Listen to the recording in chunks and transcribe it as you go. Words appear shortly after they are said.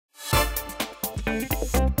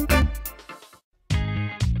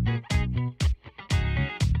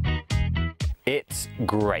It's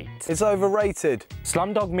great. It's overrated.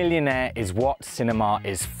 Slumdog Millionaire is what cinema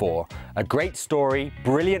is for. A great story,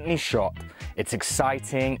 brilliantly shot. It's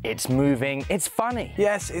exciting, it's moving, it's funny.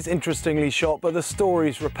 Yes, it's interestingly shot, but the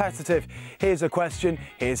story's repetitive. Here's a question,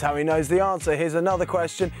 here's how he knows the answer. Here's another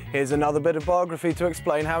question, here's another bit of biography to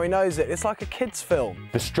explain how he knows it. It's like a kid's film.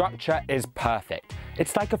 The structure is perfect.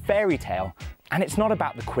 It's like a fairy tale. And it's not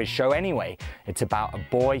about the quiz show anyway. It's about a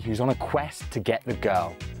boy who's on a quest to get the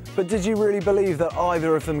girl. But did you really believe that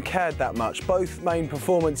either of them cared that much? Both main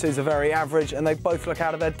performances are very average and they both look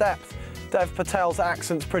out of their depth. Dev Patel's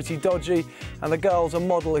accent's pretty dodgy and the girl's a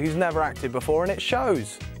model who's never acted before, and it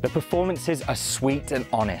shows. The performances are sweet and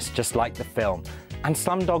honest, just like the film. And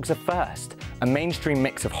Slumdog's a first, a mainstream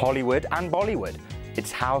mix of Hollywood and Bollywood.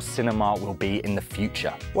 It's how cinema will be in the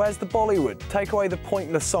future. Where's the Bollywood? Take away the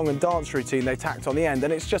pointless song and dance routine they tacked on the end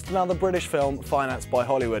and it's just another British film financed by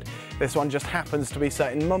Hollywood. This one just happens to be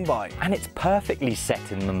set in Mumbai. And it's perfectly set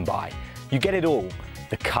in Mumbai. You get it all.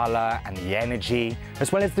 The colour and the energy,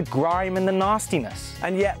 as well as the grime and the nastiness.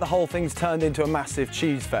 And yet the whole thing's turned into a massive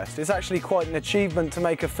cheese fest. It's actually quite an achievement to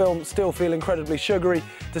make a film still feel incredibly sugary,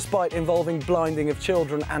 despite involving blinding of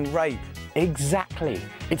children and rape. Exactly.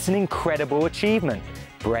 It's an incredible achievement.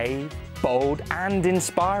 Brave, bold and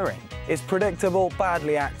inspiring. It's predictable,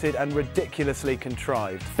 badly acted and ridiculously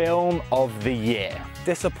contrived. Film of the year.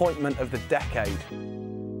 Disappointment of the decade.